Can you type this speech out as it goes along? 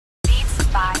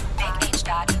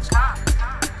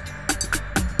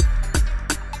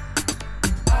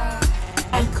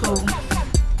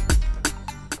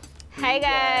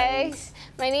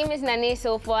My name is Nane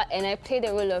Sofa and I play the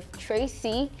role of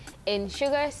Tracy in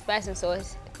Sugar, Spice and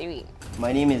Sauce 3.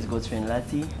 My name is Godfrey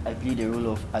Lati. I play the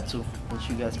role of Ato in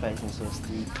Sugar, Spice and Sauce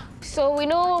 3. So we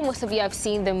know most of you have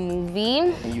seen the movie.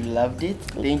 And you loved it?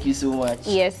 Thank you so much.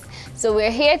 Yes. So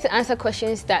we're here to answer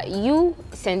questions that you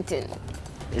sent in.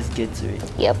 Let's get to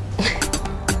it. Yep.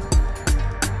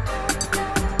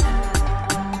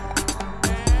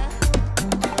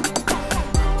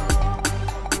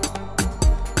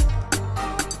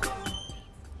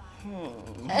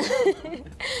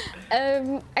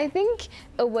 I think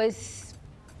it was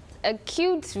a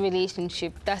cute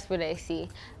relationship, that's what I see.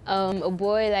 A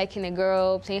boy liking a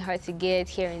girl, playing hard to get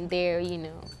here and there, you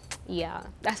know. Yeah,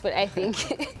 that's what I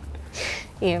think.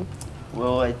 Yeah.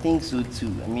 Well, I think so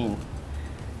too. I mean,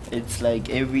 it's like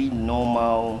every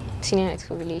normal senior high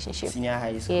school relationship. Senior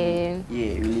high school.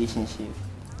 Yeah, relationship.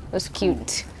 It was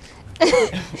cute.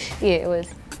 Yeah, it was.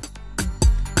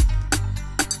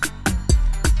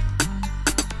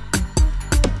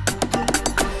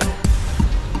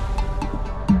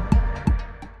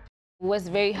 Was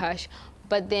very harsh,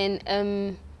 but then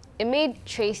it made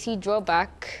Tracy draw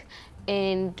back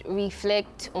and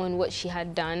reflect on what she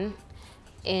had done,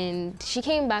 and she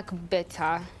came back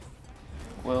better.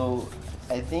 Well,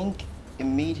 I think it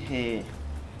made her,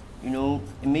 you know,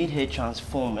 it made her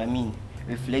transform. I mean,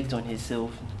 reflect on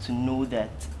herself to know that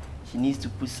she needs to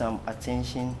put some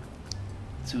attention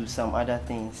to some other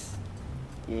things.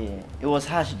 Yeah, it was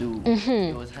harsh though.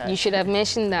 It was harsh. You should have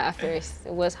mentioned that at first.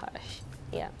 It was harsh.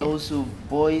 Yeah. Also,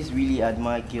 boys really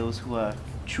admire girls who are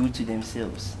true to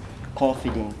themselves,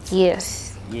 confident.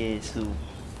 Yes. Yeah, so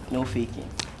no faking.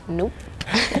 Nope.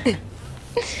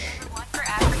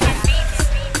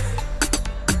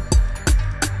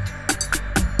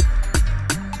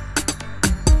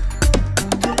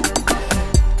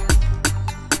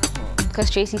 Because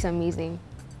Tracy's amazing.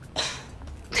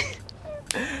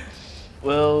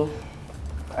 Well,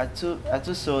 I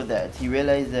just saw that. He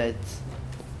realized that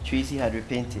Tracy had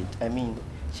repented. I mean,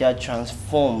 she had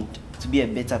transformed to be a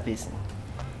better person.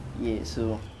 Yeah,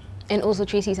 so. And also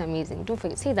Tracy's amazing. Don't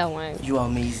forget, say that one. You are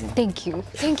amazing. Thank you.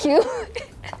 Thank you.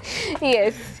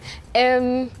 Yes.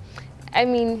 I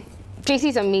mean,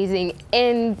 Tracy's amazing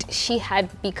and she had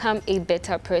become a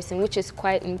better person, which is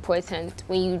quite important.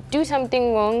 When you do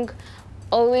something wrong,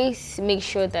 always make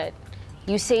sure that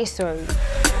you say sorry.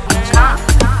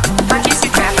 Purchase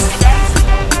your crafts today.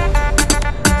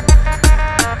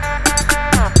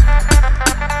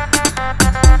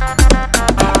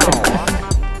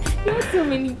 So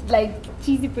many like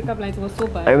cheesy pickup lines. Was so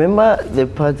bad. I remember the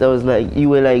part I was like, you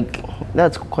were like,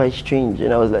 that's quite strange,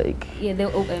 and I was like, yeah, they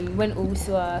when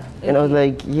Owusu. And I was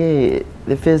like, yeah,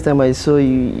 the first time I saw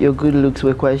you, your good looks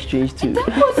were quite strange too.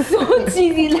 That was so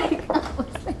cheesy. Like I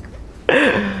was like,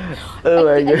 oh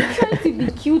my are you god. trying to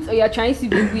be cute or you're trying to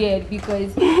be weird?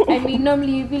 Because I mean,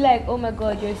 normally you'd be like, oh my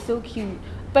god, you're so cute.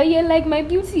 But you're like, my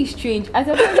beauty is strange. As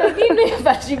a person, I didn't know if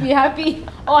I should be happy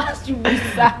or I should be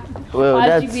sad. Well, or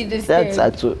I should be disturbed. that's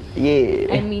Ato.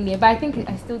 Yeah. I mean, yeah, but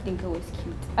I still think it was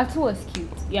cute. Ato was cute.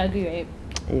 You agree, right?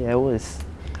 Yeah, I was.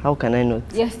 How can I not?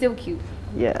 You're still cute.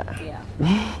 Yeah. Yeah.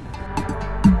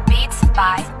 Beats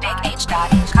by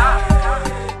BigH.com.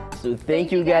 So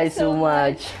thank you guys so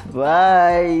much.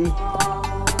 Bye.